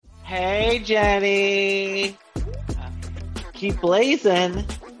Hey, Jenny. Keep blazing.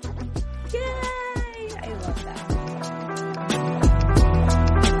 Yay! I love that.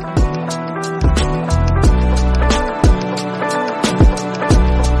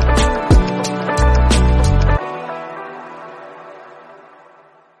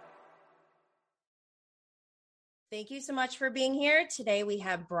 Thank you so much for being here. Today we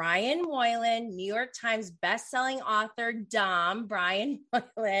have Brian Moylan, New York Times bestselling author, Dom Brian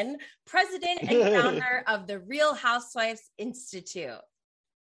Moylan, president and founder of the Real Housewives Institute.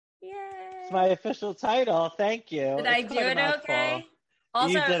 Yay! It's my official title. Thank you. Did I do it okay?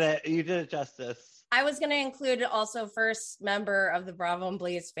 Also, you did it. You did it justice. I was going to include also first member of the Bravo and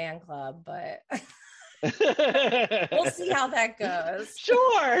Blaze fan club, but we'll see how that goes.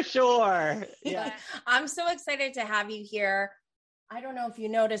 Sure. Yeah. I'm so excited to have you here. I don't know if you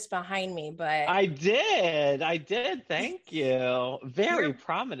noticed behind me, but I did. Thank you. Very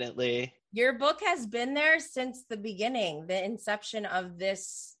prominently. Your book has been there since the beginning, the inception of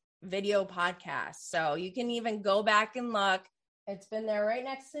this video podcast. So you can even go back and look. It's been there right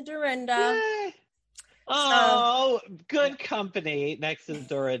next to Dorinda. Yay. Oh, good company next to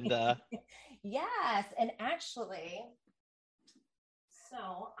Dorinda. Yes. And actually,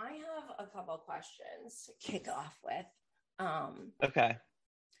 so I have a couple questions to kick off with. Okay.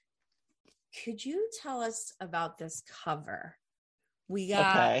 Could you tell us about this cover? We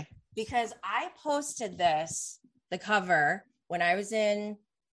got, because I posted the cover when I was on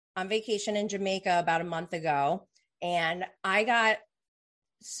vacation in Jamaica about a month ago, and I got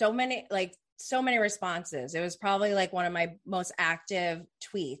so many responses. It was probably like one of my most active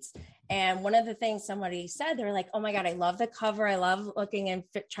tweets. And one of the things somebody said, they were like, oh my God, I love the cover. I love looking and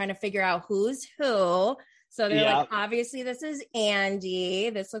trying to figure out who's who. So they're like, obviously this is Andy.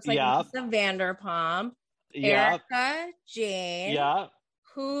 This looks like Lisa Vanderpump. Erica Jane. Yeah.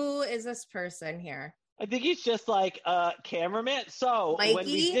 Who is this person here? I think he's just like a cameraman. So Mikey? When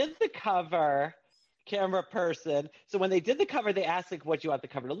we did the cover, camera person. So when they did the cover, they asked like, what do you want the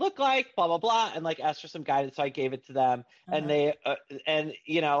cover to look like? Blah, blah, blah. And like asked for some guidance. So I gave it to them and they, and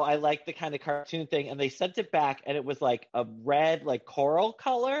you know, I like the kind of cartoon thing and they sent it back and it was like a red, like coral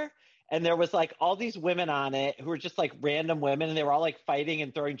color. And there was like all these women on it who were just like random women and they were all like fighting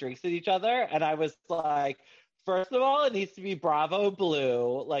and throwing drinks at each other. And I was like, first of all, it needs to be Bravo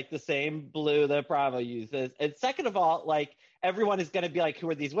blue, like the same blue that Bravo uses. And second of all, like everyone is going to be like, who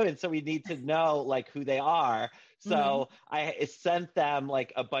are these women? So we need to know like who they are. So I sent them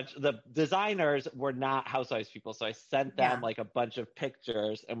like a bunch. The designers were not Housewives people. So I sent them like a bunch of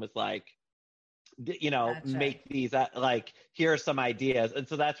pictures and was like, you know, make these like, here are some ideas. And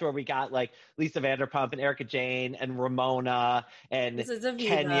so that's where we got like Lisa Vanderpump and Erica Jane and Ramona and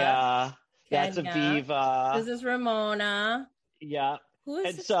Kenya. That's Aviva. This is Ramona. Yeah. Who is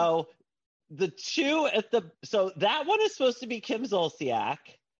and this? So the two so that one is supposed to be Kim Zolciak.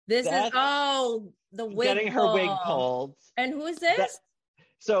 This is the wig getting her wig pulled. And who is this?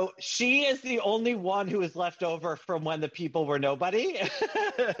 So she is the only one who is left over from when the people were nobody.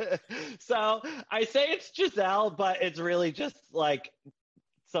 So I say it's Giselle, but it's really just like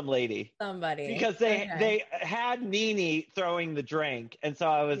some lady. Somebody. Because they had Nene throwing the drink. And so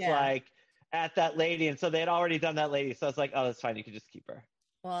I was like at that lady. And so they had already done that lady. So I was like, oh, that's fine. You can just keep her.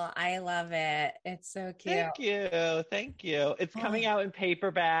 Well, I love it. It's so cute. Thank you. It's coming out in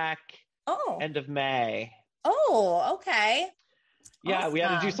paperback end of May. Oh, okay. Yeah, we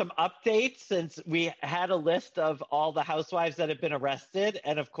had to do some updates since we had a list of all the housewives that had been arrested.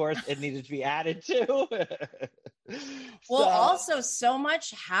 And of course, it needed to be added to. Well, also so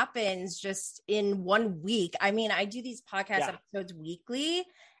much happens just in 1 week. I mean, I do these podcast episodes weekly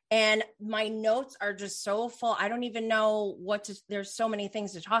and my notes are just so full. I don't even know there's so many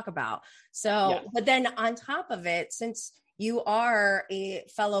things to talk about. So, but then on top of it, since you are a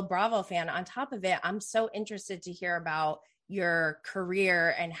fellow Bravo fan, on top of it, I'm so interested to hear about your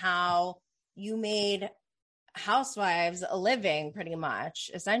career and how you made Housewives a living pretty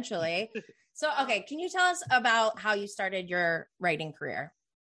much, essentially. So, okay, can you tell us about how you started your writing career?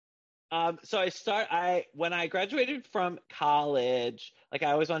 So when I graduated from college, like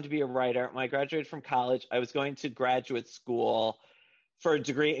I always wanted to be a writer. When I graduated from college, I was going to graduate school for a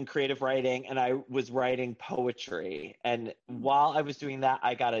degree in creative writing, and I was writing poetry. And while I was doing that,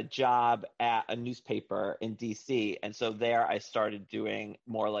 I got a job at a newspaper in DC. And so there I started doing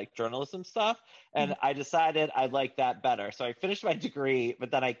more like journalism stuff. And I decided I liked that better. So I finished my degree, but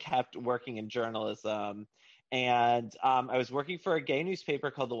then I kept working in journalism. And I was working for a gay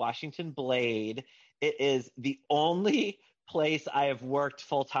newspaper called the Washington Blade. It is the only place I have worked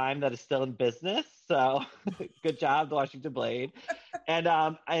full time that is still in business. So good job, the Washington Blade. And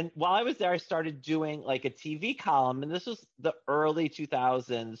while I was there, I started doing like a TV column, and this was the early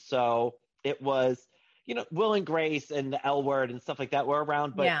 2000s. So it was, Will and Grace and the L Word and stuff like that were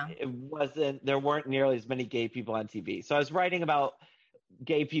around, but there weren't nearly as many gay people on TV. So I was writing about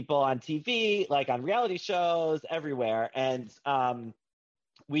gay people on TV, like on reality shows everywhere. And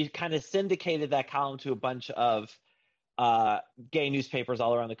we kind of syndicated that column to a bunch of gay newspapers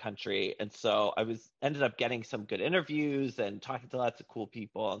all around the country. And so I ended up getting some good interviews and talking to lots of cool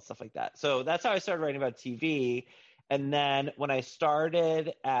people and stuff like that. So that's how I started writing about TV. And then when I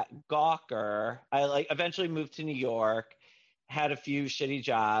started at Gawker, I eventually moved to New York, had a few shitty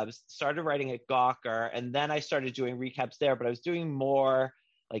jobs, started writing at Gawker, and then I started doing recaps there, but I was doing more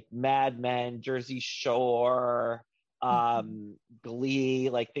like Mad Men, Jersey Shore, Glee,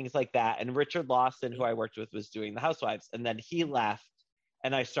 like things like that. And Richard Lawson, who I worked with, was doing the Housewives, and then he left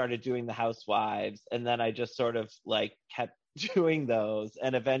and I started doing the Housewives, and then I just sort of like kept doing those,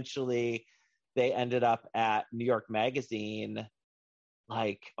 and eventually they ended up at New York Magazine.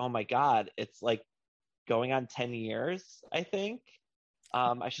 Like, oh my God, it's like going on 10 years, I think.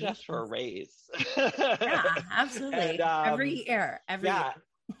 I should ask for a raise. Yeah, absolutely. And, every year. And when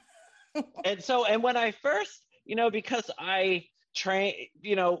I first, because I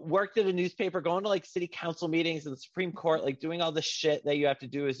worked at a newspaper, going to like city council meetings and the Supreme Court, like doing all the shit that you have to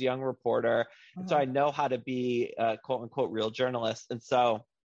do as a young reporter. And so I know how to be a quote unquote real journalist. And so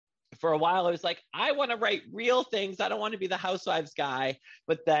for a while I was like, I want to write real things. I don't want to be the Housewives guy.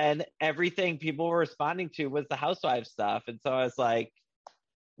 But then everything people were responding to was the Housewives stuff. And so I was like,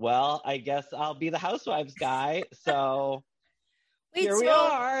 well, I guess I'll be the Housewives guy. So here we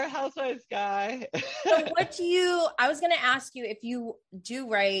are, Housewives guy. So I was going to ask you if you do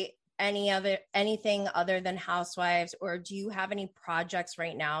write anything other than Housewives, or do you have any projects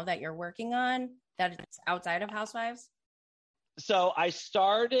right now that you're working on that it's outside of Housewives? So I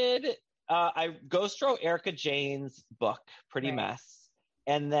started, I ghost wrote Erica Jane's book, Pretty Mess.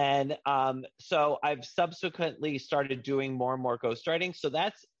 And then, so I've subsequently started doing more and more ghostwriting. So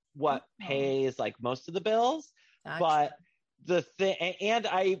that's what pays like most of the bills. Gotcha. But the thing, and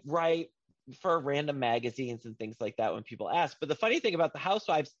I write for random magazines and things like that when people ask. But the funny thing about the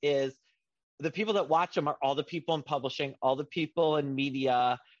Housewives is the people that watch them are all the people in publishing, all the people in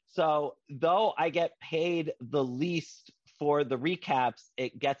media. So though I get paid the least for the recaps,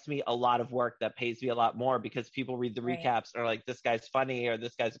 it gets me a lot of work that pays me a lot more, because people read the recaps and are like, this guy's funny, or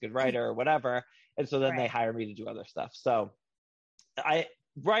this guy's a good writer, or whatever. And so then they hire me to do other stuff. So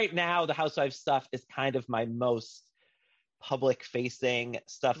right now, the Housewives stuff is kind of my most public facing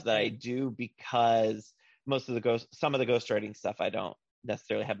stuff that I do, because some of the ghostwriting stuff I don't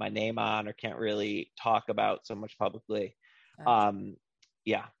necessarily have my name on or can't really talk about so much publicly. Gotcha.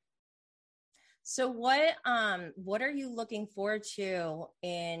 Yeah. So what are you looking forward to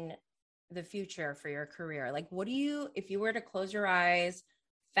in the future for your career? Like, if you were to close your eyes,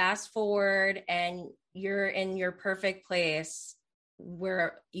 fast forward, and you're in your perfect place,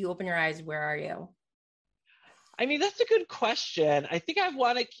 where you open your eyes, where are you? I mean, that's a good question. I think I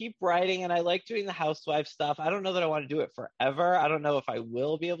want to keep writing, and I like doing the Housewife stuff. I don't know that I want to do it forever. I don't know if I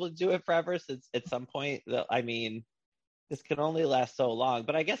will be able to do it forever, since at some point, this can only last so long.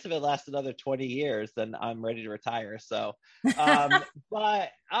 But I guess if it lasts another 20 years, then I'm ready to retire. So,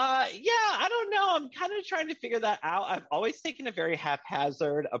 but I don't know. I'm kind of trying to figure that out. I've always taken a very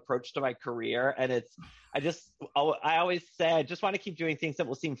haphazard approach to my career. And I always say, I just want to keep doing things that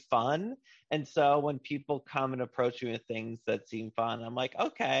will seem fun. And so when people come and approach me with things that seem fun, I'm like,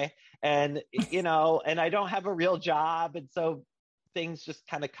 okay. And, and I don't have a real job. And so things just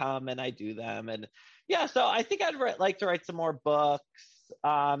kind of come and I do them. And yeah, so I think I'd like to write some more books,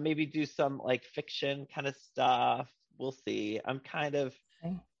 maybe do some like fiction kind of stuff. We'll see. I'm kind of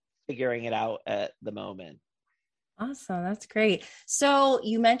figuring it out at the moment. Awesome. That's great. So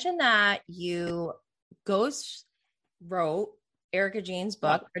you mentioned that you ghost wrote Erica Jane's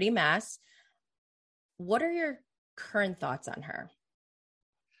book, Pretty Mess. What are your current thoughts on her?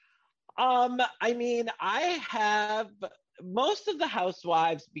 I mean, I have most of the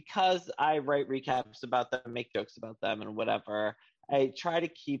Housewives, because I write recaps about them, make jokes about them and whatever, I try to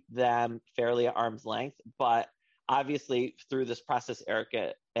keep them fairly at arm's length. But obviously through this process,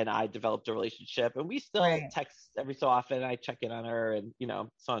 Erica and I developed a relationship, and we still text every so often. I check in on her and, so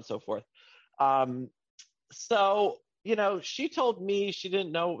on and so forth. So, she told me she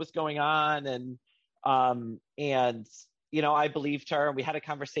didn't know what was going on. And I believed her, and we had a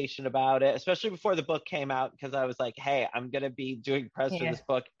conversation about it, especially before the book came out, because I was like, hey, I'm going to be doing press for this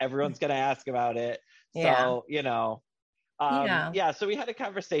book. Everyone's going to ask about it. So, So we had a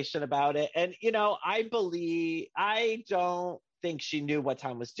conversation about it. And, I don't think she knew what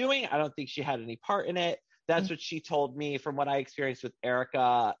Tom was doing. I don't think she had any part in it. That's what she told me. From what I experienced with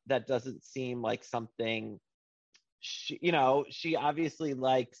Erica, that doesn't seem like something she obviously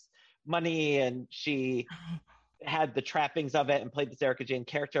likes money, and she had the trappings of it and played this Erica Jane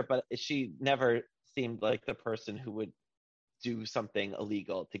character, but she never seemed like the person who would do something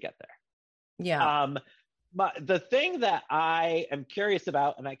illegal to get there. Yeah. But the thing that I am curious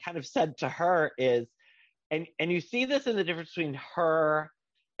about, and I kind of said to her, is, and you see this in the difference between her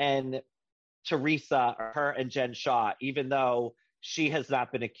and Teresa, or her and Jen Shaw, even though she has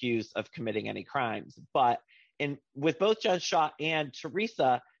not been accused of committing any crimes. But with both Jen Shaw and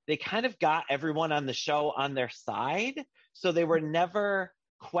Teresa, they kind of got everyone on the show on their side. So they were never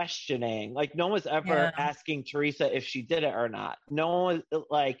questioning, like no one was ever asking Teresa if she did it or not. No one was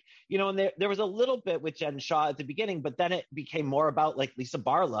like, and there was a little bit with Jen Shaw at the beginning, but then it became more about like Lisa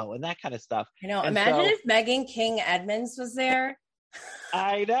Barlow and that kind of stuff. Imagine if Megan King Edmonds was there.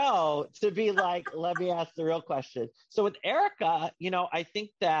 I know, to be like, let me ask the real question. So with Erica, I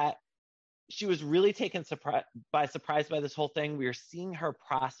think that she was really taken by surprise by this whole thing. We were seeing her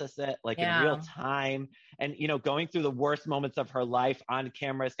process it in real time, and going through the worst moments of her life on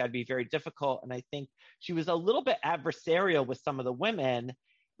camera has got to be very difficult. And I think she was a little bit adversarial with some of the women,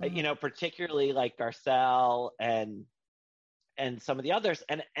 particularly like Garcelle and some of the others.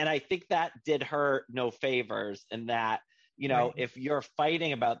 And I think that did her no favors, in that if you're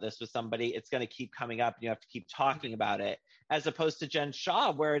fighting about this with somebody, it's going to keep coming up and you have to keep talking about it, as opposed to Jen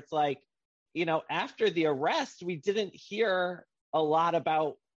Shaw, where it's like, after the arrest, we didn't hear a lot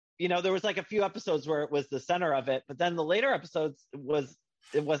about, there was like a few episodes where it was the center of it, but then the later episodes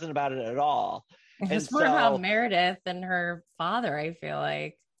it wasn't about it at all. It's more about Meredith and her father, I feel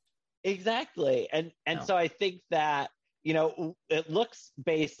like. Exactly. And so I think that, it looks,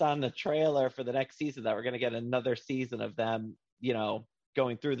 based on the trailer for the next season, that we're going to get another season of them,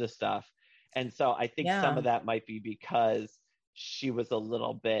 going through this stuff. And so I think some of that might be because she was a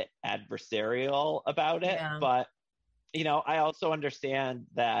little bit adversarial about it. But, I also understand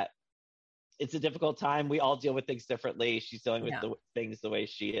that it's a difficult time. We all deal with things differently. She's dealing with the things the way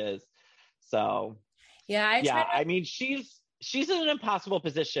she is. So, I mean, she's in an impossible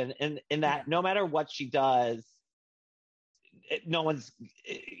position in that no matter what she does,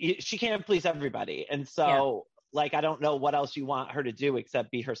 she can't please everybody. And so, I don't know what else you want her to do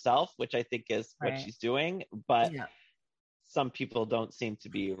except be herself, which I think is what she's doing. But some people don't seem to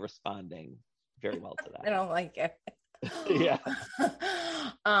be responding very well to that. I don't like it.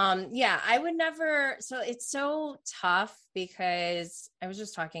 I would never. So it's so tough, because I was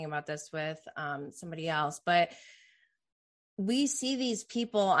just talking about this with somebody else, but we see these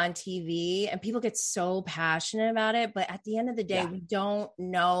people on TV and people get so passionate about it, but at the end of the day, we don't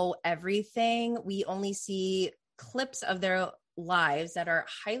know everything. We only see clips of their lives that are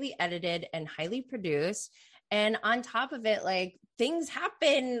highly edited and highly produced. And on top of it, like, things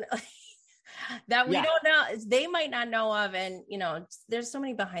happen that we don't know, they might not know of. And, there's so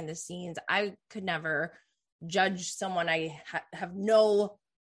many behind the scenes. I could never judge someone I have no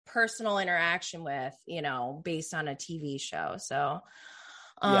personal interaction with, based on a TV show. So,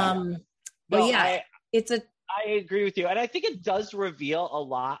 I agree with you. And I think it does reveal a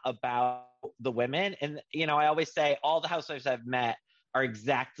lot about the women. And, I always say all the housewives I've met are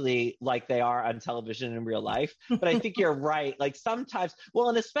exactly like they are on television in real life. But I think you're right. Like sometimes,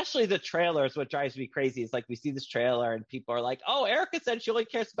 and especially the trailers, what drives me crazy is like, we see this trailer and people are like, oh, Erica said she only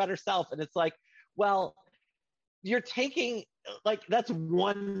cares about herself. And it's like, well, you're taking, like, that's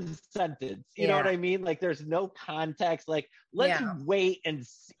one sentence. You know what I mean? Like, there's no context. Like, let's wait and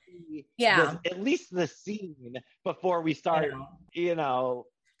see at least the scene before we start,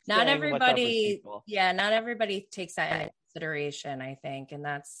 not everybody takes that into consideration, I think. And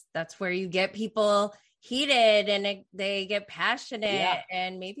that's where you get people heated and they get passionate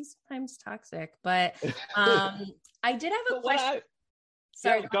and maybe sometimes toxic. But I did have a question.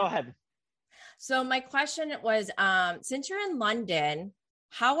 Sorry, go ahead. So my question was, since you're in London,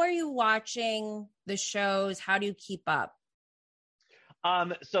 how are you watching the shows? How do you keep up?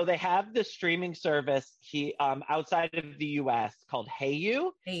 So they have the streaming service outside of the US called Hayu,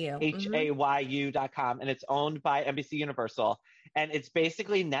 HAYU.com, and it's owned by NBC Universal. And it's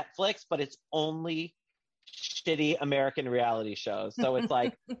basically Netflix, but it's only shitty American reality shows. So it's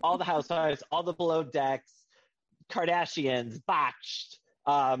like all the Housewives, all the Below Decks, Kardashians, Botched,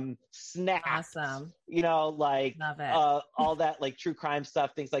 Snapped, awesome. All that like true crime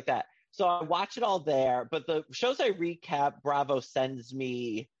stuff, things like that. So I watch it all there, but the shows I recap, Bravo sends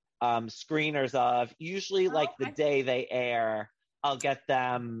me screeners of. Usually like the day they air, I'll get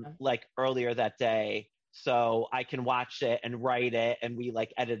them like earlier that day, so I can watch it and write it, and we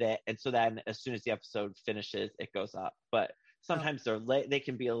like edit it, and so then as soon as the episode finishes, it goes up. But sometimes they're late; they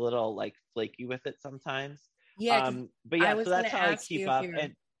can be a little like flaky with it sometimes. Yeah, but yeah, so that's how I keep up.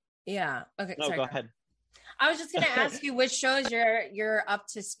 And yeah, okay, no, sorry, go ahead. I was just going to ask you which shows you're up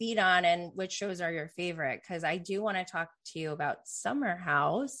to speed on and which shows are your favorite, because I do want to talk to you about Summer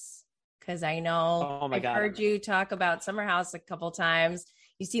House, because I know I've heard you talk about Summer House a couple times.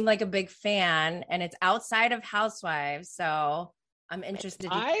 You seem like a big fan, and it's outside of Housewives, so I'm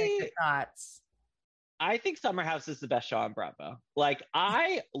interested to hear your thoughts. I think Summer House is the best show on Bravo. Like,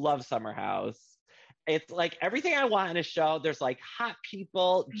 I love Summer House. It's like everything I want in a show. There's like hot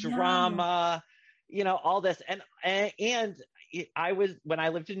people, drama, all this. And I was, when I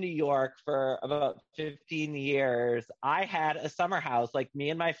lived in New York for about 15 years, I had a summer house. Like,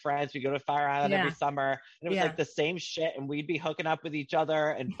 me and my friends, we go to Fire Island every summer, and it was like the same shit, and we'd be hooking up with each other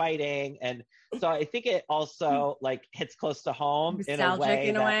and fighting. And so I think it also like hits close to home in a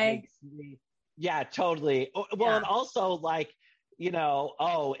way that makes me, totally. Well, and also like, in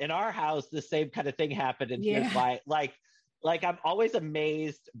our house, the same kind of thing happened. And here's why. Like I'm always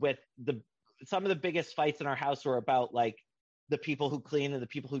amazed with some of the biggest fights in our house were about like the people who clean and the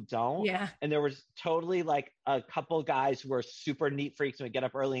people who don't. Yeah. And there was totally like a couple guys who were super neat freaks and would get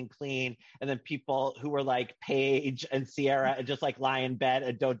up early and clean. And then people who were like Paige and Sierra and just like lie in bed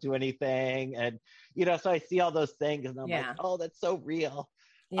and don't do anything. And, so I see all those things and I'm like, oh, that's so real.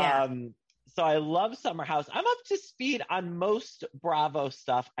 Yeah. So I love Summer House. I'm up to speed on most Bravo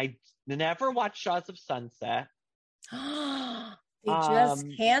stuff. I never watched Shaws of Sunset. They just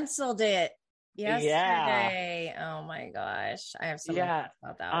canceled it yesterday. Oh my gosh. I have something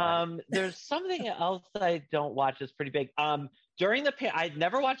about that one. There's something else that I don't watch that's pretty big. I'd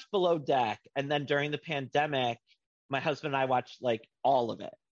never watched Below Deck, and then during the pandemic, my husband and I watched like all of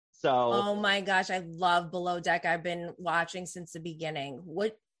it. So oh my gosh, I love Below Deck. I've been watching since the beginning.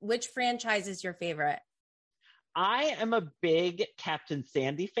 Which franchise is your favorite? I am a big Captain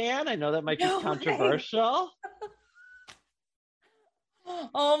Sandy fan. I know that might be controversial.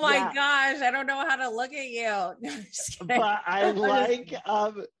 Oh my gosh, I don't know how to look at you. No, but I like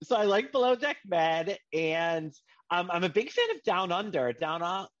I like Below Deck Med, and I'm a big fan of Down Under. Down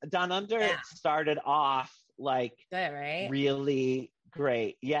Under started off like good, right? Really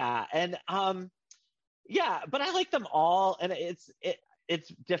great. Yeah. And but I like them all, and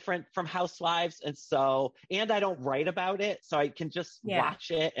it's different from Housewives, and I don't write about it, so I can just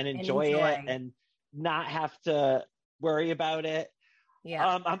watch it and enjoy it and not have to worry about it.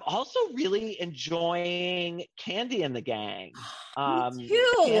 Yeah. I'm also really enjoying Candy and the Gang. Me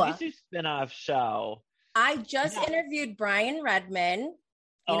too. Candy's new spinoff show. I just interviewed Brian Redman.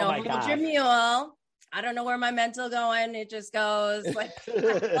 Hold your mule. I don't know where my mental going. It just goes like,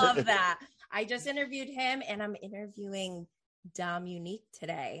 I love that. I just interviewed him, and I'm interviewing Dom Unique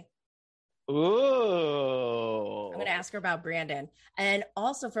today. Ooh. I'm going to ask her about Brandon. And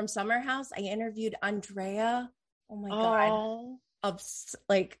also from Summer House, I interviewed Andrea. Oh my God.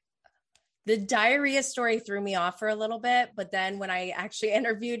 Like, the diarrhea story threw me off for a little bit, but then when I actually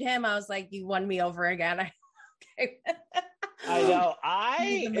interviewed him, I was like, you won me over again. I know.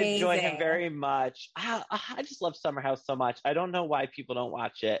 I enjoy him very much. I just love Summer House so much. I don't know why people don't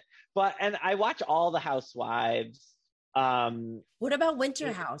watch it, and I watch all the Housewives. What about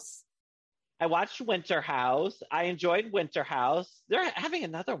Winter House? I watched Winter House. I enjoyed Winter House. They're having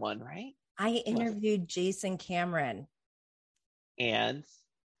another one, right? I interviewed Jason Cameron. And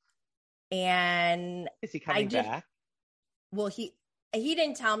is he coming back? Well, he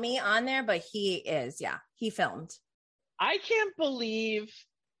didn't tell me on there, but he is. Yeah, he filmed. I can't believe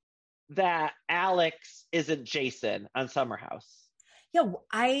that Alex isn't Jason on Summer House. Yeah,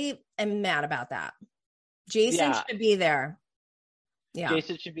 I am mad about that. Jason should be there. Yeah,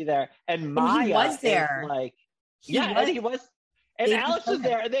 Jason should be there, and Maya he was there. And he was, and Alex was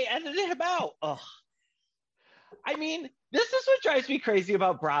there, and they edited him out. Ugh. I mean, this is what drives me crazy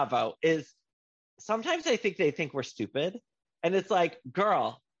about Bravo is sometimes I think they think we're stupid. And it's like,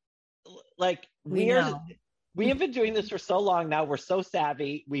 girl, like we have been doing this for so long now. We're so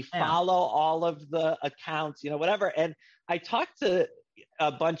savvy. We follow all of the accounts, whatever. And I talked to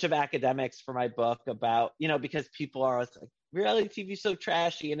a bunch of academics for my book about, because people are always like, reality TV is so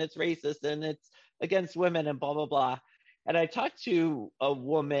trashy and it's racist and it's against women and blah, blah, blah. And I talked to a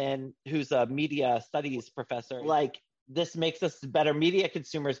woman who's a media studies professor. Like, this makes us better media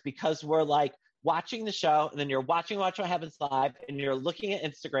consumers because we're like watching the show, and then you're watching Watch What Happens Live, and you're looking at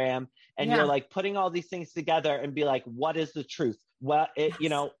Instagram, and you're like putting all these things together and be like, what is the truth? well,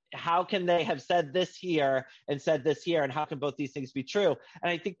 how can they have said this here and said this here, and how can both these things be true? And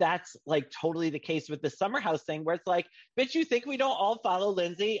I think that's like totally the case with the Summer House thing, where it's like, bitch, you think we don't all follow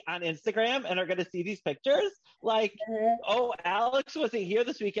Lindsay on Instagram and are going to see these pictures? Like, oh, Alex wasn't here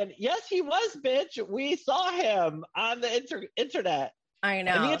this weekend. Yes, he was, bitch. We saw him on the internet. I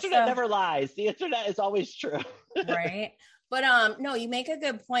know. And the internet never lies. The internet is always true. Right. But no, you make a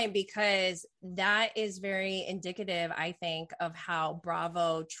good point, because that is very indicative, I think, of how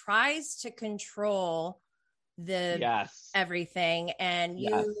Bravo tries to control everything. And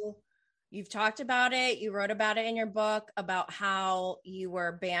you've talked about it. You wrote about it in your book, about how you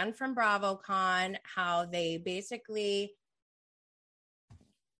were banned from BravoCon, how they basically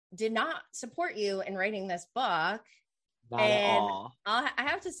did not support you in writing this book. Not at all. I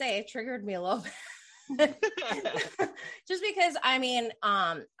have to say, it triggered me a little bit. Just because, I mean,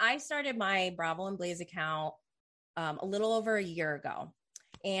 I started my Bravo and Blaze account a little over a year ago,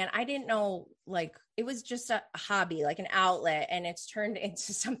 and I didn't know, like, it was just a hobby, like an outlet, and it's turned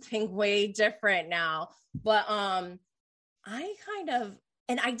into something way different now. But I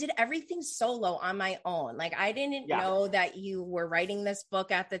did everything solo on my own. Like, I didn't know that you were writing this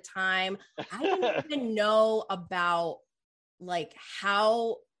book at the time. I didn't even know about like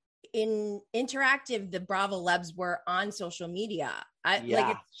how interactive the Bravo Lebs were on social media. Like,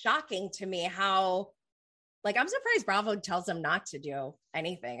 it's shocking to me how, like, I'm surprised Bravo tells them not to do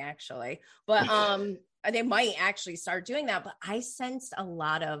anything, actually, but they might actually start doing that. But I sensed a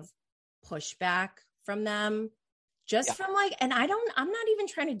lot of pushback from them, just from like, and I'm not even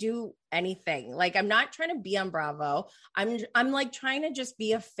trying to do anything. Like, I'm not trying to be on Bravo. I'm like trying to just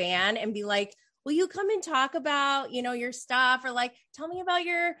be a fan and be like, will you come and talk about, your stuff, or like, tell me about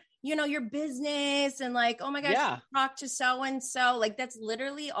your business, and like, oh my gosh, talk to so-and-so. Like, that's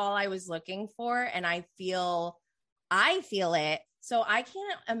literally all I was looking for. And I feel it. So I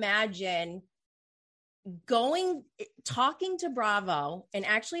can't imagine talking to Bravo and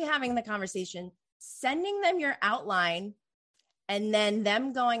actually having the conversation, sending them your outline, and then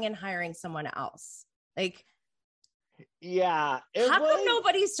them going and hiring someone else. Like, how come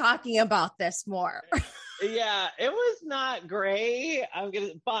nobody's talking about this more? Yeah, it was not great.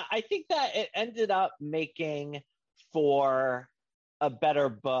 But I think that it ended up making for a better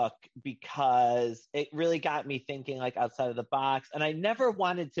book, because it really got me thinking, like, outside of the box. And I never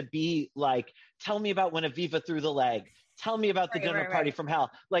wanted to be like, tell me about when Aviva threw the leg. Tell me about the dinner party from hell.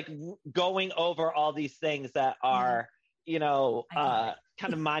 Like, going over all these things that are,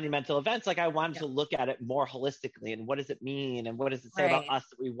 kind of monumental events. Like, I wanted to look at it more holistically, and what does it mean, and what does it say about us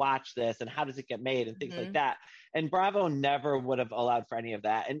that we watch this, and how does it get made, and things like that. And Bravo never would have allowed for any of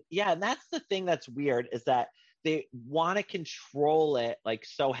that. And and that's the thing that's weird, is that they want to control it like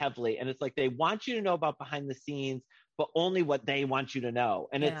so heavily, and it's like they want you to know about behind the scenes, but only what they want you to know.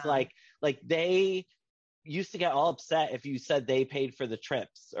 And it's like they used to get all upset if you said they paid for the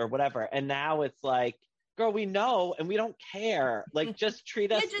trips or whatever, and now it's like, girl, we know, and we don't care. Like, just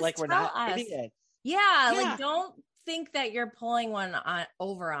treat us like we're not idiots. Like, don't think that you're pulling one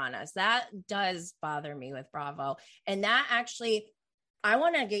over on us. That does bother me with Bravo. And that actually, I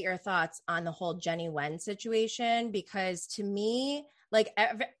want to get your thoughts on the whole Jenny Wen situation, because to me, like,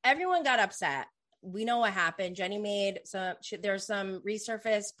 everyone got upset. We know what happened. Jenny made there's some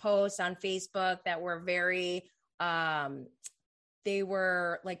resurfaced posts on Facebook that were very, they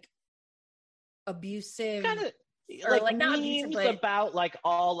were like abusive, kind of like not memes abusive, but about like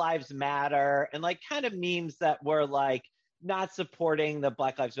all lives matter, and like kind of memes that were like not supporting the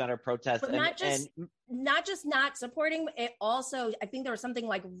Black Lives Matter protests, but not just not supporting it. Also, I think there was something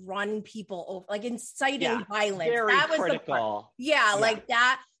like run people over, like inciting violence. Very that was critical. Like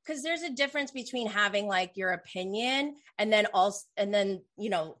that. Because there's a difference between having like your opinion and then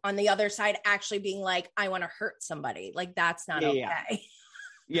on the other side actually being like, I want to hurt somebody. Like, that's not okay.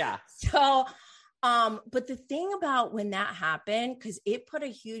 So, but the thing about when that happened, because it put a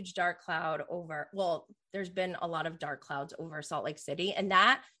huge dark cloud over, there's been a lot of dark clouds over Salt Lake City, and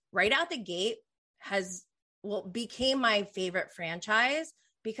that right out the gate became my favorite franchise,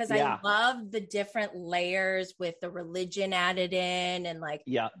 because I love the different layers with the religion added in, and like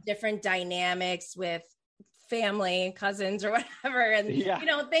different dynamics with family, cousins, or whatever,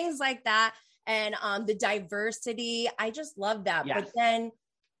 and things like that, and the diversity. I just love that. But then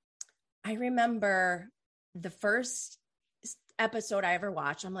I remember the first episode I ever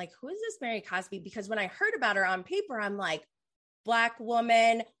watched, I'm like, who is this Mary Cosby? Because when I heard about her on paper, I'm like, Black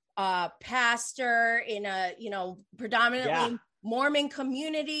woman, pastor in a, predominantly Mormon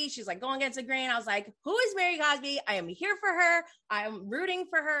community. She's like going against the grain. I was like, who is Mary Cosby? I am here for her. I am rooting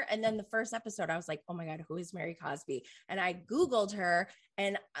for her. And then the first episode, I was like, oh my God, who is Mary Cosby? And I Googled her,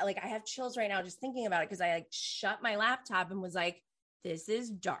 and like, I have chills right now just thinking about it, because I like shut my laptop and was like, this is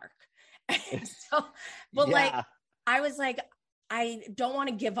dark. So, but like, I was like, I don't want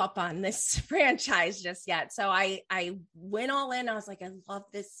to give up on this franchise just yet. So I went all in. I was like, I love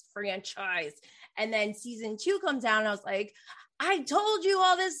this franchise. And then season 2 comes out, and I was like, I told you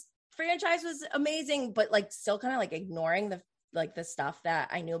all this franchise was amazing, but like still kind of like ignoring the stuff that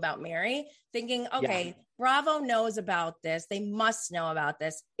I knew about Mary, thinking, okay, Bravo knows about this. They must know about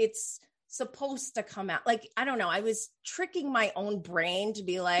this. It's supposed to come out. Like, I don't know. I was tricking my own brain to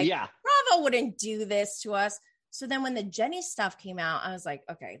be like, Bravo wouldn't do this to us. So then when the Jenny stuff came out, I was like,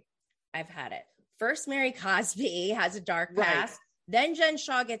 okay, I've had it. First, Mary Cosby has a dark past. Then Jen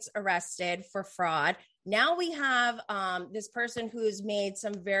Shah gets arrested for fraud. Now we have this person who's made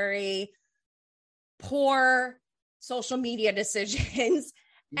some very poor social media decisions.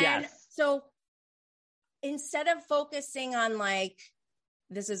 And so instead of focusing on like,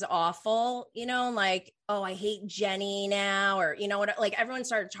 this is awful, you know, like, oh, I hate Jenny now, or, you know what, like everyone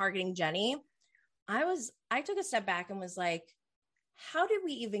started targeting Jenny. I took a step back and was like, how did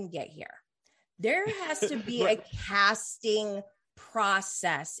we even get here? There has to be a casting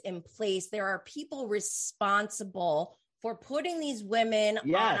process in place. There are people responsible for putting these women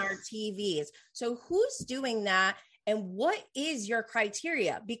on our TVs. So who's doing that? And what is your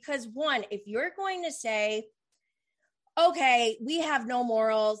criteria? Because one, if you're going to say, okay, we have no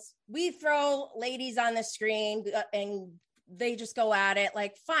morals, we throw ladies on the screen and they just go at it,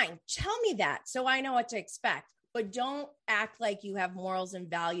 like, fine, tell me that so I know what to expect. But don't act like you have morals and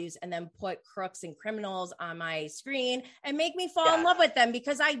values and then put crooks and criminals on my screen and make me fall in love with them,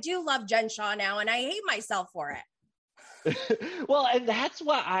 because I do love Jen Shah now and I hate myself for it. Well, and that's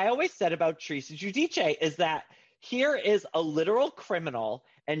what I always said about Teresa Giudice, is that here is a literal criminal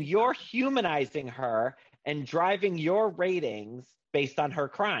and you're humanizing her and driving your ratings based on her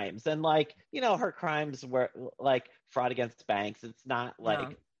crimes. And like, you know, her crimes were like fraud against banks. It's not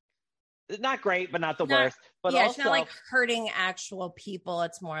like, it's not great, but not the worst. But also, it's not like hurting actual people.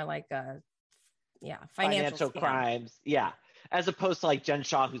 It's more like financial crimes. Yeah. As opposed to like Jen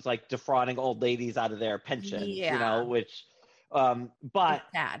Shah, who's like defrauding old ladies out of their pensions, you know, which, but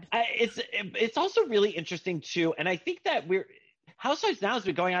it's also really interesting too. And I think that Housewives now has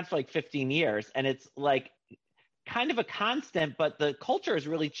been going on for like 15 years, and it's like kind of a constant, but the culture has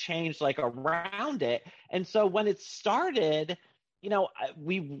really changed like around it. And so when it started, you know,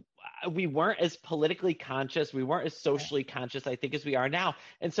 we weren't as politically conscious, we weren't as socially conscious, I think, as we are now.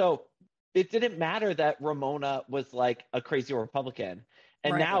 And so it didn't matter that Ramona was like a crazy Republican.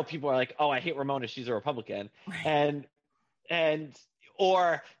 And now people are like, oh, I hate Ramona, she's a Republican. And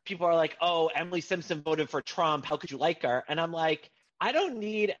or people are like, oh, Emily Simpson voted for Trump, how could you like her? And I'm like, I don't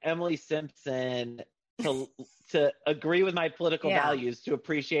need Emily Simpson to agree with my political values to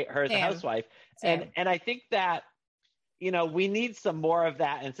appreciate her as a housewife. And I think that, you know, we need some more of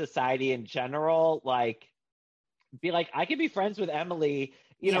that in society in general. Like, be like, I can be friends with Emily.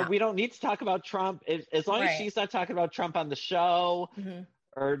 You know, we don't need to talk about Trump. As long as she's not talking about Trump on the show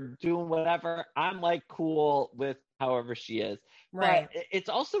or doing whatever, I'm like cool with however she is. But it's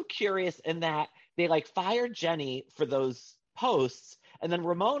also curious in that they like fired Jenny for those posts. And then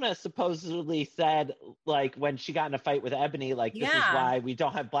Ramona supposedly said, like, when she got in a fight with Ebony, like, this is why we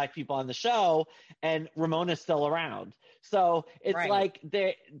don't have Black people on the show. And Ramona's still around. So it's like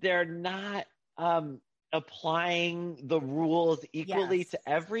they're not applying the rules equally to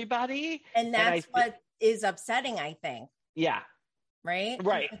everybody. And that's what is upsetting, I think. Yeah. Right?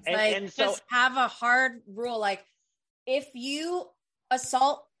 Right. It's like, and so, just have a hard rule. Like, if you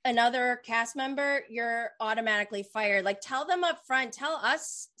assault another cast member, you're automatically fired. Like, tell them up front, tell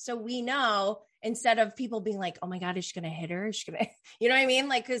us so we know, instead of people being like, oh my God, is she going to hit her? Is she gonna, you know what I mean?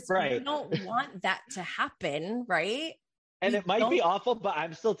 Like, because we don't want that to happen, right? And it might be awful, but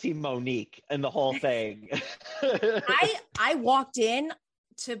I'm still team Monique and the whole thing. I walked in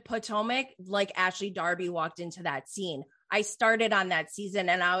to Potomac like Ashley Darby walked into that scene. I started on that season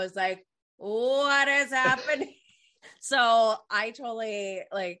and I was like, what is happening? So I totally,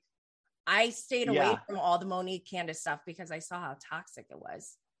 like, I stayed away from all the Monique Candace stuff because I saw how toxic it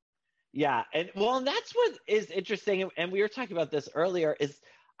was. Yeah. And that's what is interesting. And we were talking about this earlier, is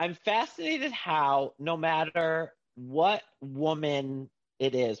I'm fascinated how no matter what woman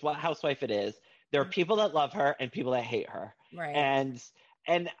it is, what housewife it is, there are people that love her and people that hate her. Right.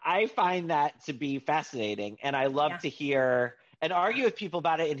 And I find that to be fascinating. And I love to hear and argue with people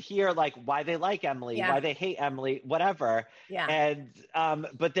about it and hear like why they like Emily, why they hate Emily, whatever. Yeah. And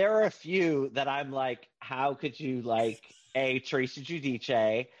but there are a few that I'm like, how could you like Teresa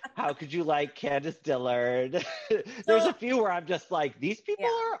Giudice? How could you like Candace Dillard? There's a few where I'm just like, these people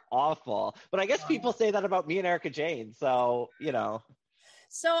are awful. But I guess people say that about me and Erica Jane. So, you know.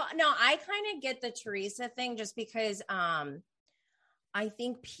 So no, I kind of get the Teresa thing just because I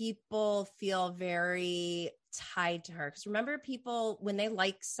think people feel very tied to her. Because remember, people, when they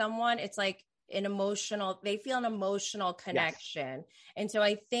like someone, it's like they feel an emotional connection. Yes. And so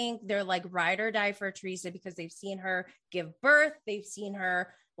I think they're like ride or die for Teresa because they've seen her give birth. They've seen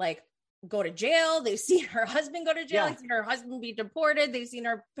her like go to jail. They've seen her husband go to jail. They've seen her husband be deported. They've seen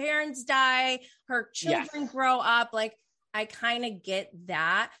her parents die, her children grow up. Like, I kind of get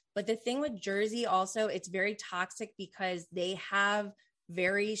that. But the thing with Jersey also, it's very toxic because they have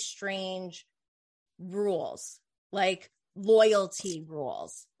very strange rules, like loyalty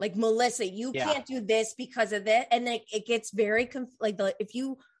rules. Like, Melissa, you can't do this because of this. And then it gets very, if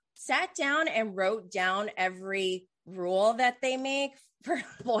you sat down and wrote down every rule that they make for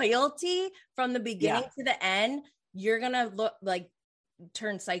loyalty from the beginning to the end, you're going to look like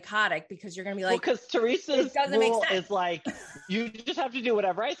turn psychotic because you're gonna be like, because Teresa's rule is like, you just have to do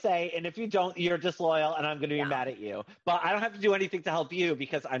whatever I say, and if you don't, you're disloyal, and I'm gonna be mad at you. But I don't have to do anything to help you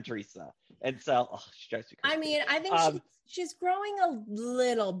because I'm Teresa. And so she drives me crazy. I mean, I think she's growing a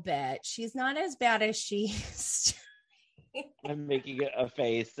little bit. She's not as bad as she used to. I'm making a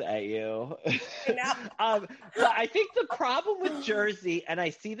face at you. But I think the problem with Jersey, and I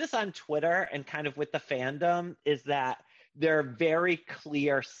see this on Twitter and kind of with the fandom, is that there are very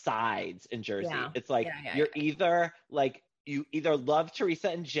clear sides in Jersey. It's like you're either like, you either love Teresa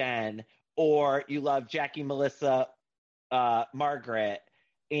and Jen, or you love Jackie, Melissa, Margaret,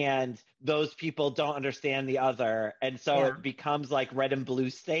 and those people don't understand the other. And so it becomes like red and blue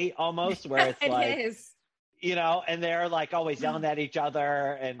state almost, where it's like, you know, and they're like always yelling at each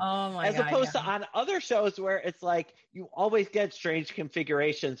other. And as opposed to on other shows where it's like, you always get strange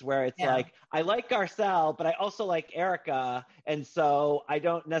configurations where it's like, I like Garcelle, but I also like Erica. And so I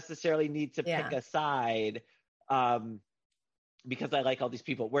don't necessarily need to pick a side because I like all these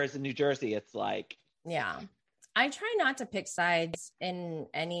people. Whereas in New Jersey, it's like. Yeah. I try not to pick sides in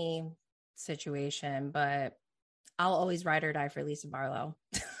any situation, but I'll always ride or die for Lisa Barlow.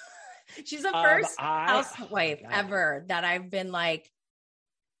 She's the first housewife ever that I've been like,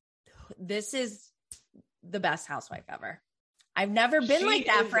 this is the best housewife ever. I've never been like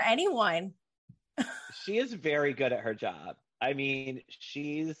that for anyone. She is very good at her job. I mean,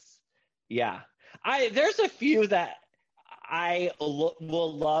 there's a few that I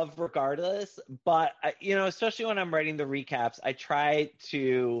will love regardless, but you know, especially when I'm writing the recaps, I try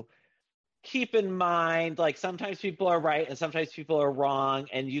to keep in mind, like, sometimes people are right and sometimes people are wrong,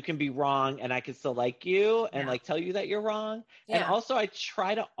 and you can be wrong and I can still like you and like tell you that you're wrong. And also I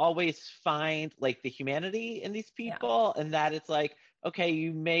try to always find like the humanity in these people, and that it's like, okay,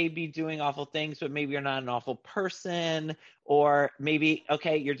 you may be doing awful things, but maybe you're not an awful person, or maybe,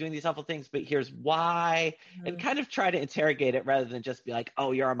 okay, you're doing these awful things, but here's why, and kind of try to interrogate it rather than just be like,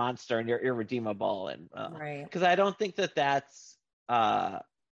 oh, you're a monster and you're irredeemable. And because I don't think that that's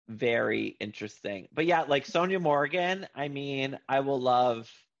very interesting. But yeah, like Sonia Morgan, I mean, I will love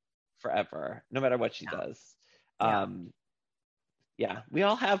forever, no matter what she does. We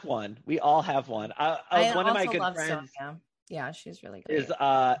all have one. One of my good friends, Sonia. Yeah, she's really great. Is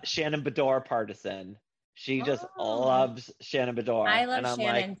Shannon Bedore partisan. She just loves Shannon Bedore. I love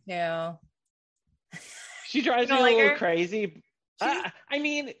Shannon too. She drives me a little crazy. I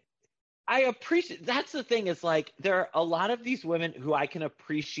mean, I appreciate, that's the thing, is like, there are a lot of these women who I can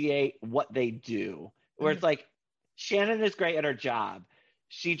appreciate what they do, where it's like, Shannon is great at her job.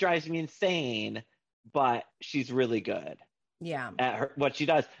 She drives me insane, but she's really good at what she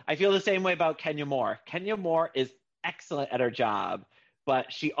does. I feel the same way about Kenya Moore. Kenya Moore is excellent at her job,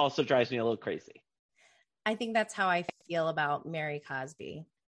 but she also drives me a little crazy. I think that's how I feel about Mary Cosby.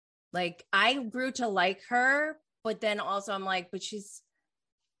 Like, I grew to like her, but then also I'm like, but she's,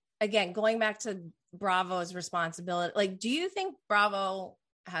 again, going back to Bravo's responsibility. Like, do you think Bravo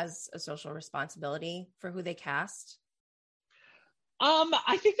has a social responsibility for who they cast?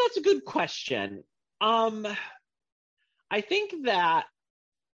 I think that's a good question. I think that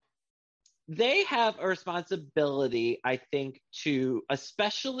they have a responsibility, I think, to,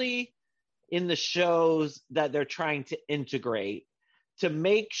 especially in the shows that they're trying to integrate, to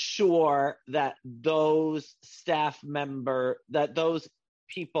make sure that those those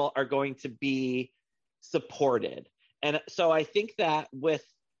people are going to be supported. And so I think that with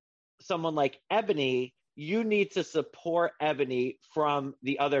someone like Ebony, you need to support Ebony from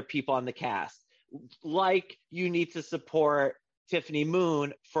the other people on the cast. Like you need to support Tiffany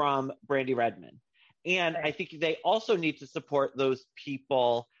Moon from Brandy Redmond. And I think they also need to support those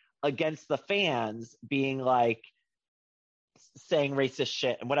people against the fans being like saying racist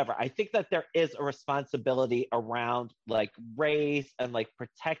shit and whatever. I think that there is a responsibility around like race and like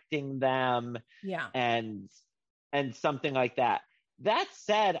protecting them. Yeah. And something like that. That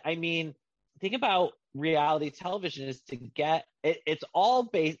said, I mean, think about reality television is to get it's all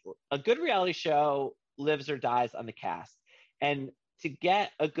based, a good reality show lives or dies on the cast. And to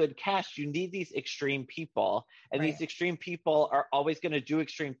get a good cast, you need these extreme people. And these extreme people are always going to do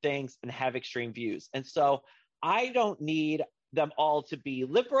extreme things and have extreme views. And so I don't need them all to be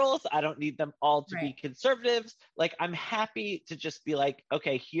liberals. I don't need them all to be conservatives. Like, I'm happy to just be like,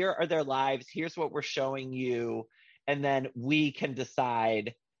 okay, here are their lives. Here's what we're showing you. And then we can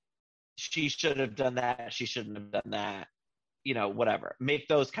decide she should have done that. She shouldn't have done that. You know, whatever. Make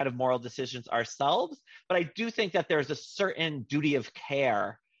those kind of moral decisions ourselves. But I do think that there's a certain duty of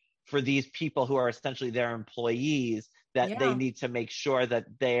care for these people who are essentially their employees, that they need to make sure that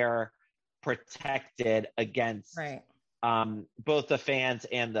they're protected against both the fans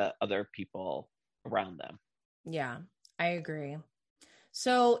and the other people around them. Yeah, I agree.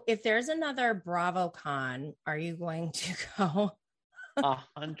 So if there's another BravoCon, are you going to go?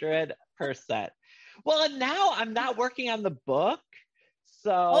 100%. Well, and now I'm not working on the book.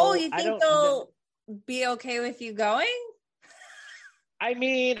 So you think they'll be okay with you going? I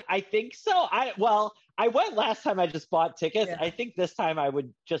mean, I think so. I went last time, I just bought tickets. Yeah. I think this time I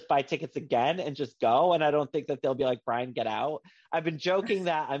would just buy tickets again and just go. And I don't think that they'll be like, Brian, get out. I've been joking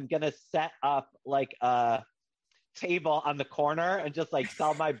that I'm going to set up like a table on the corner and just like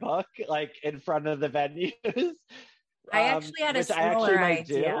sell my book like in front of the venues. I actually had a similar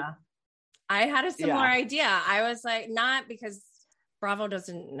idea. I had a similar idea. I was like, not because Bravo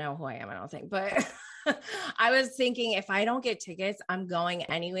doesn't know who I am, I don't think, but I was thinking if I don't get tickets, I'm going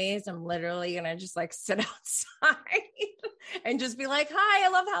anyways. I'm literally going to just like sit outside and just be like, hi, I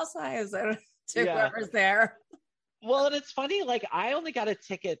love Housewives to whoever's there. Well, and it's funny, like I only got a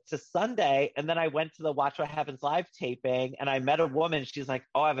ticket to Sunday and then I went to the Watch What Happens Live taping and I met a woman. She's like,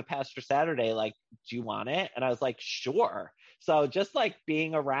 oh, I have a pass for Saturday. Like, do you want it? And I was like, sure. So just like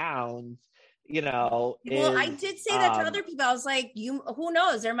being around, you know. Well, I did say that to other people. I was like, who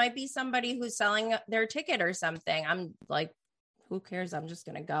knows? There might be somebody who's selling their ticket or something. I'm like, who cares? I'm just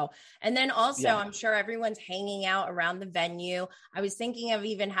going to go. And then also, I'm sure everyone's hanging out around the venue. I was thinking of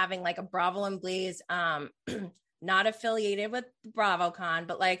even having like a Bravo and Blaze, not affiliated with BravoCon,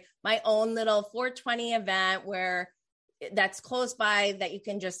 but like my own little 420 event where that's close by that you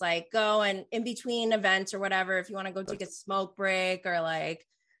can just like go and in between events or whatever, if you want to go take a smoke break or like,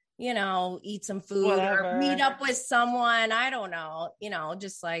 you know, eat some food or meet up with someone. I don't know, you know,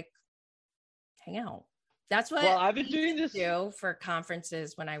 just like hang out. That's what I've been doing this for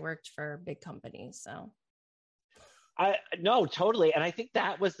conferences when I worked for big companies. So no, totally. And I think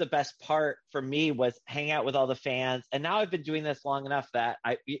that was the best part for me was hang out with all the fans. And now I've been doing this long enough that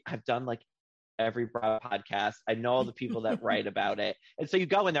I've done like every Bravo podcast. I know all the people that write about it. And so you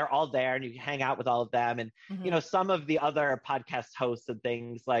go and they're all there and you hang out with all of them. And, you know, some of the other podcast hosts and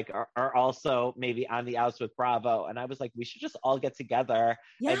things like are also maybe on the outs with Bravo. And I was like, we should just all get together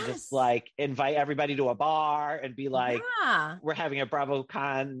and just like invite everybody to a bar and be like, we're having a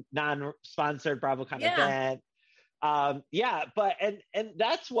BravoCon, non-sponsored BravoCon event. But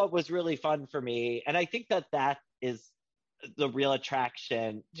that's what was really fun for me. And I think that is the real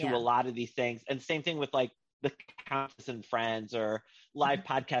attraction to a lot of these things. And same thing with like the Countess and Friends or live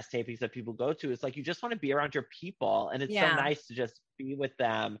podcast tapings that people go to. It's like, you just want to be around your people. And it's so nice to just be with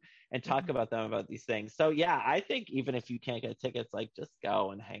them and talk about them about these things. So I think even if you can't get tickets, like just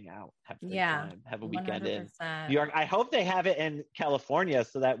go and hang out, have a good time, have a weekend 100%. In New York. I hope they have it in California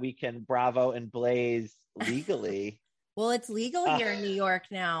so that we can Bravo and Blaze legally. Well, it's legal here in New York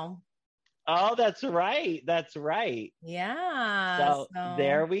now. Oh, that's right. That's right. Yeah. So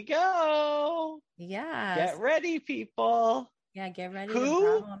there we go. Yeah. Get ready, people. Yeah, get ready to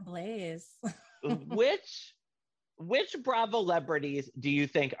Bravo and Blaze. Which Bravo celebrities do you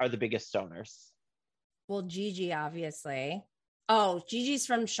think are the biggest stoners? Well, Gigi, obviously. Oh, Gigi's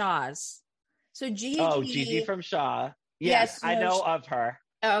from Shaw's. So Gigi. Oh, Gigi from Shaw. Yes, I know of her.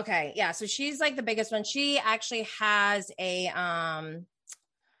 Okay. Yeah. So she's like the biggest one. She actually has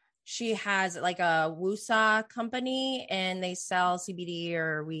she has like a Woosah company and they sell CBD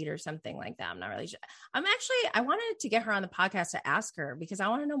or weed or something like that. I'm not really sure. I wanted to get her on the podcast to ask her because I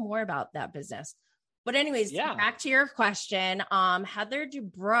want to know more about that business. But anyways, back to your question. Heather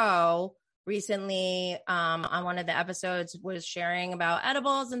Dubrow recently on one of the episodes was sharing about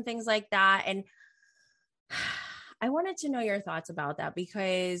edibles and things like that. And I wanted to know your thoughts about that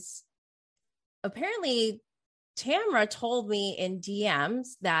because apparently Tamra told me in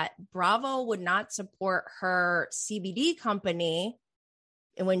DMs that Bravo would not support her CBD company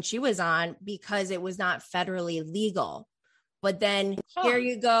when she was on because it was not federally legal. But then here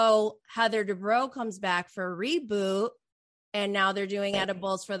you go, Heather Dubrow comes back for a reboot, and now they're doing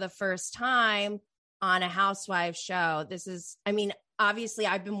edibles for the first time on a Housewives show. This is, I mean, obviously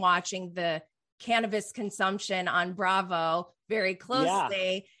I've been watching the cannabis consumption on Bravo very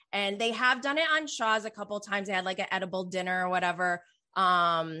closely, and they have done it on Shaw's a couple of times. They had like an edible dinner or whatever.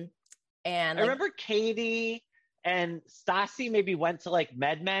 And I remember Katie and Stassi maybe went to like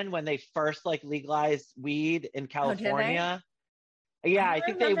MedMen when they first like legalized weed in California. Yeah, I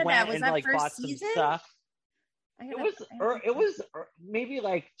think they went and like bought some stuff. It was maybe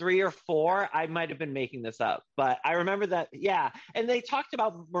like 3 or 4. I might have been making this up, but I remember that. Yeah, and they talked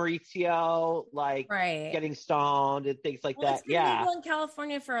about Mauricio like getting stoned and things like that. It's been legal in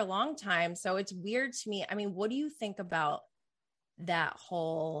California for a long time, so it's weird to me. I mean, what do you think about that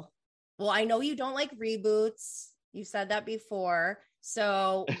whole? Well, I know you don't like reboots. You said that before.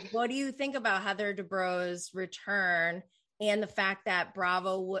 So, what do you think about Heather Dubrow's return and the fact that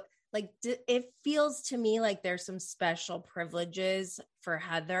Bravo would? Like, it feels to me like there's some special privileges for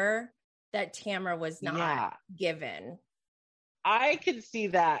Heather that Tamra was not given. I can see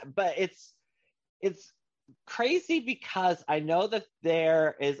that, but it's crazy because I know that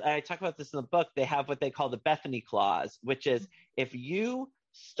there is, I talk about this in the book, they have what they call the Bethany Clause, which is if you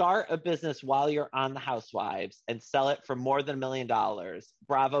start a business while you're on the Housewives and sell it for more than $1 million,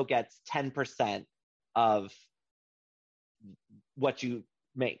 Bravo gets 10% of what you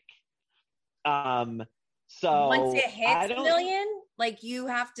make. So once it hits $1 million, like you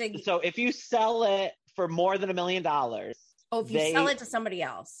have to. So if you sell it for more than $1 million, if you sell it to somebody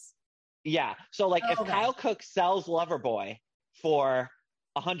else. Yeah. So like if Kyle Cook sells Loverboy for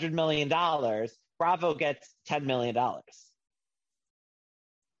 $100 million, Bravo gets $10 million.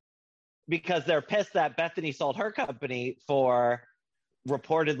 Because they're pissed that Bethany sold her company for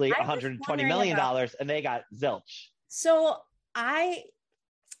reportedly $120 million and they got zilch. So I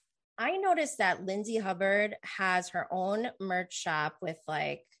noticed that Lindsay Hubbard has her own merch shop with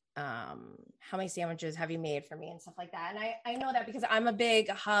like, how many sandwiches have you made for me and stuff like that. And I know that because I'm a big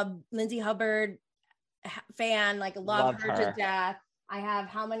Lindsay Hubbard fan, like love her to death. I have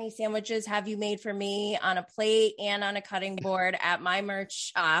how many sandwiches have you made for me on a plate and on a cutting board at my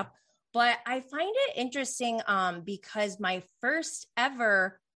merch shop. But I find it interesting because my first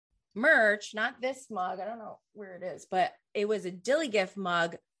ever merch, not this mug, I don't know where it is, but it was a Dilly Gift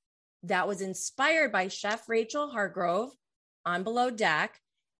mug that was inspired by Chef Rachel Hargrove on Below Deck.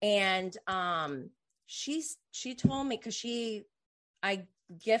 And she told me, because I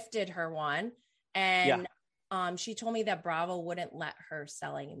gifted her one, and she told me that Bravo wouldn't let her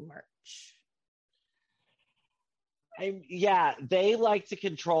sell any merch. They like to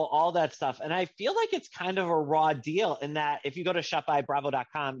control all that stuff. And I feel like it's kind of a raw deal in that if you go to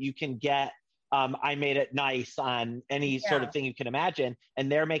shopbybravo.com, you can get I made it nice on any sort of thing you can imagine.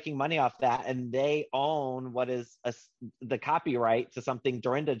 And they're making money off that. And they own what is the copyright to something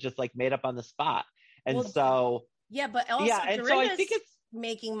Dorinda just like made up on the spot. And but also Dorinda's so I think it's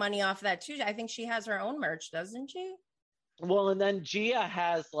making money off that too. I think she has her own merch, doesn't she? Well, and then Gia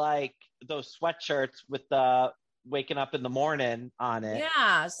has like those sweatshirts with the waking up in the morning on it.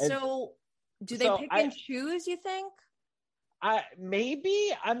 Yeah. So do they pick and choose, you think?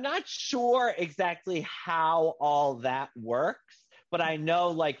 Maybe. I'm not sure exactly how all that works, but I know,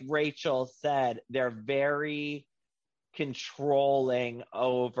 like Rachel said, they're very controlling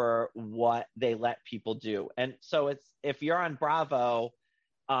over what they let people do. And so it's, if you're on Bravo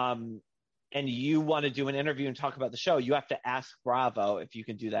and you want to do an interview and talk about the show, you have to ask Bravo if you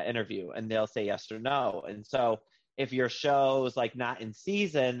can do that interview, and they'll say yes or no. And so if your show's like not in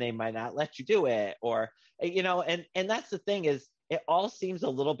season, they might not let you do it, or, you know, and that's the thing is it all seems a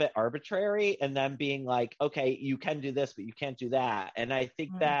little bit arbitrary, and then being like, okay, you can do this, but you can't do that. And I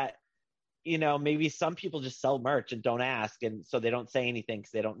think that, you know, maybe some people just sell merch and don't ask. And so they don't say anything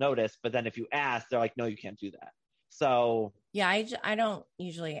because they don't notice. But then if you ask, they're like, no, you can't do that. So yeah, I don't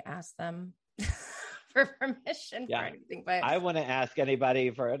usually ask them for permission for anything, but I wouldn't ask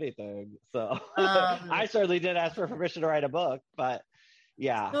anybody for anything. So I certainly did ask for permission to write a book, but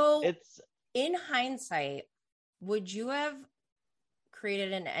so it's in hindsight, would you have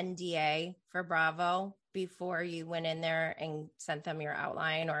created an NDA for Bravo before you went in there and sent them your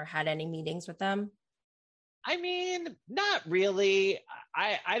outline or had any meetings with them? I mean, not really.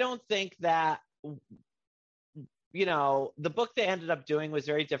 I don't think that, the book they ended up doing was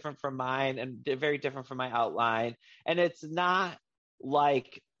very different from mine and very different from my outline. And it's not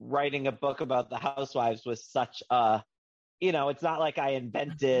like writing a book about the Housewives was such a, it's not like I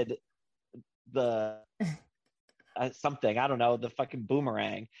invented the something, I don't know, the fucking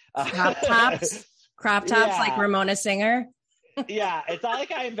boomerang. Crop tops like Ramona Singer. Yeah, it's not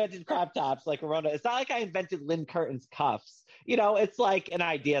like I invented crop tops like Ramona. It's not like I invented Lynn Curtin's cuffs. It's like an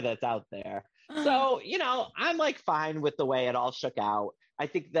idea that's out there. So, I'm like fine with the way it all shook out. I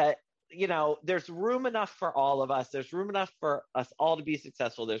think that, there's room enough for all of us. There's room enough for us all to be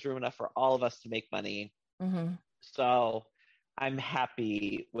successful. There's room enough for all of us to make money. Mm-hmm. So I'm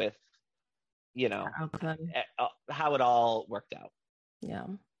happy with, how it all worked out. Yeah.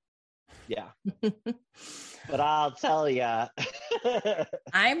 Yeah. But I'll tell you.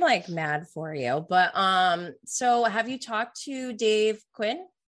 I'm like mad for you. But so have you talked to Dave Quinn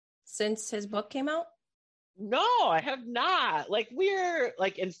since his book came out? No, I have not. Like, we're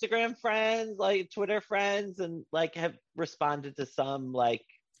like Instagram friends, like Twitter friends, and like have responded to some like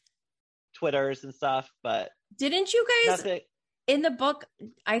Twitters and stuff, but didn't you guys nothing. In the book,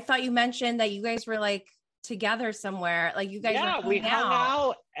 I thought you mentioned that you guys were like together somewhere. Like you guys were we hung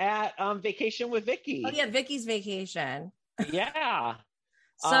out at Vacation with Vicky. Oh yeah, Vicky's vacation. Yeah.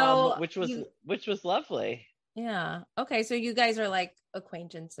 So which was lovely. Yeah. Okay. So you guys are like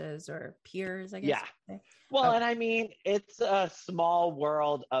acquaintances or peers, I guess. Yeah. Well, and I mean, it's a small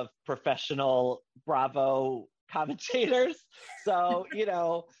world of professional Bravo commentators. So,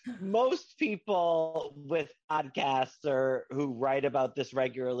 most people with podcasts or who write about this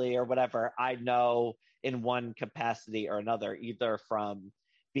regularly or whatever, I know in one capacity or another, either from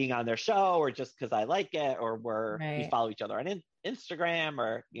being on their show or just because I like it, or we follow each other on Instagram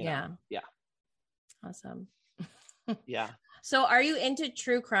or, Yeah. Awesome. Yeah. So are you into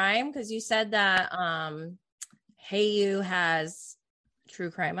true crime? Because you said that Hey You has true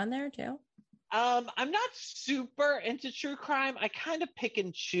crime on there too. I'm not super into true crime. I kind of pick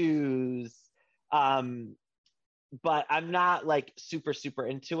and choose. But I'm not like super, super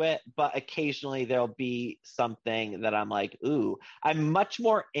into it. But occasionally there'll be something that I'm like, ooh, I'm much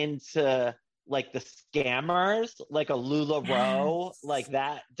more into like the scammers, like a LuLaRoe, like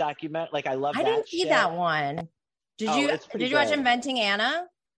that document. Like I love that. I didn't see that one. Did you watch Inventing Anna?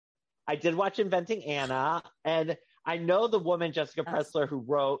 I did watch Inventing Anna, and I know the woman, Jessica Pressler, who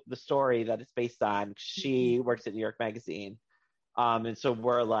wrote the story that it's based on. She works at New York Magazine. And so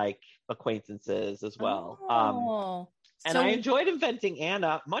we're like acquaintances as well. And I enjoyed Inventing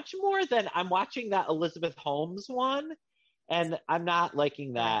Anna much more than I'm watching that Elizabeth Holmes one. And I'm not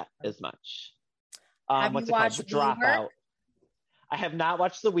liking that as much. Have you watched Dropout? I have not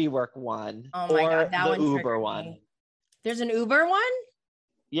watched the WeWork one or the Uber one. There's an Uber one?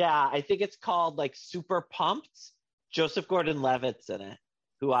 Yeah, I think it's called like Super Pumped. Joseph Gordon-Levitt's in it,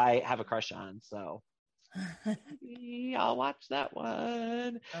 who I have a crush on. So I'll watch that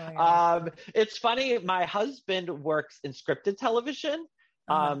one. It's funny. My husband works in scripted television.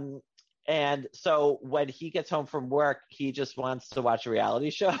 And so when he gets home from work, he just wants to watch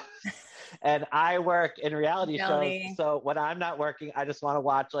reality shows. And I work in reality shows. So when I'm not working, I just want to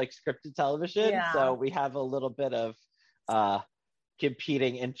watch like scripted television. Yeah. So we have a little bit of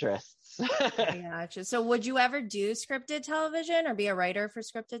competing interests. Gotcha. So would you ever do scripted television or be a writer for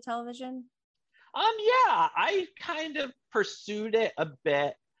scripted television? Yeah, I kind of pursued it a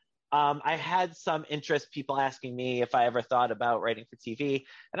bit. I had some interest, people asking me if I ever thought about writing for TV,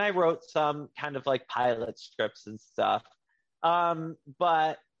 and I wrote some kind of like pilot scripts and stuff.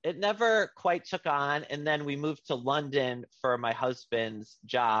 But it never quite took on. And then we moved to London for my husband's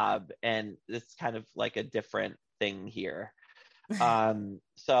job, and it's kind of like a different thing here.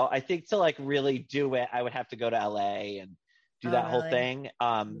 So I think to like really do it, I would have to go to LA and do that whole thing,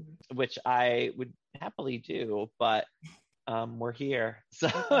 which I would happily do, but we're here. So,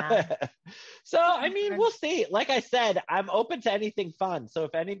 so I mean, we'll see. Like I said, I'm open to anything fun. So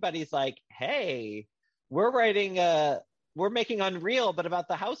if anybody's like, hey, we're making Unreal, but about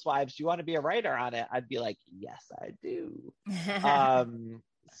the Housewives, do you want to be a writer on it? I'd be like, yes, I do.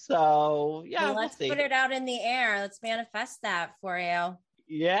 So yeah, well, let's put it out in the air. Let's manifest that for you.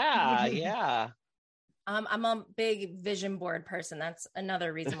 Yeah. I'm a big vision board person. That's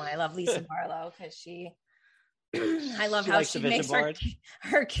another reason why I love Lisa Barlow, because I love how she makes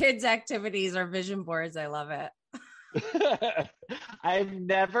her kids' activities or vision boards. I love it. I've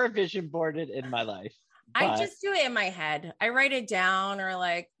never vision boarded in my life. But I just do it in my head. I write it down or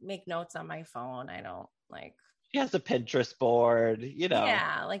like make notes on my phone. I don't like. She has a Pinterest board, you know.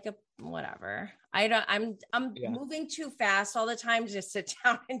 Yeah, like a whatever. I'm moving too fast all the time to just sit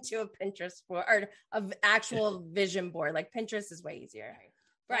down and do a Pinterest board or an actual vision board. Like Pinterest is way easier.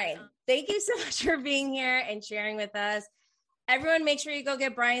 Brian, thank you so much for being here and sharing with us. Everyone, make sure you go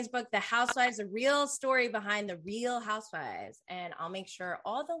get Brian's book, The Housewives, a real story behind the real housewives. And I'll make sure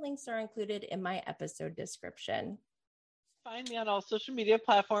all the links are included in my episode description. Find me on all social media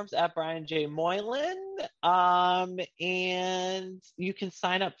platforms at Brian J. Moylan. And you can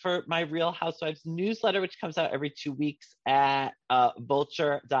sign up for my Real Housewives newsletter, which comes out every 2 weeks at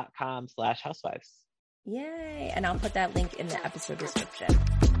vulture.com/housewives. Yay. And I'll put that link in the episode description.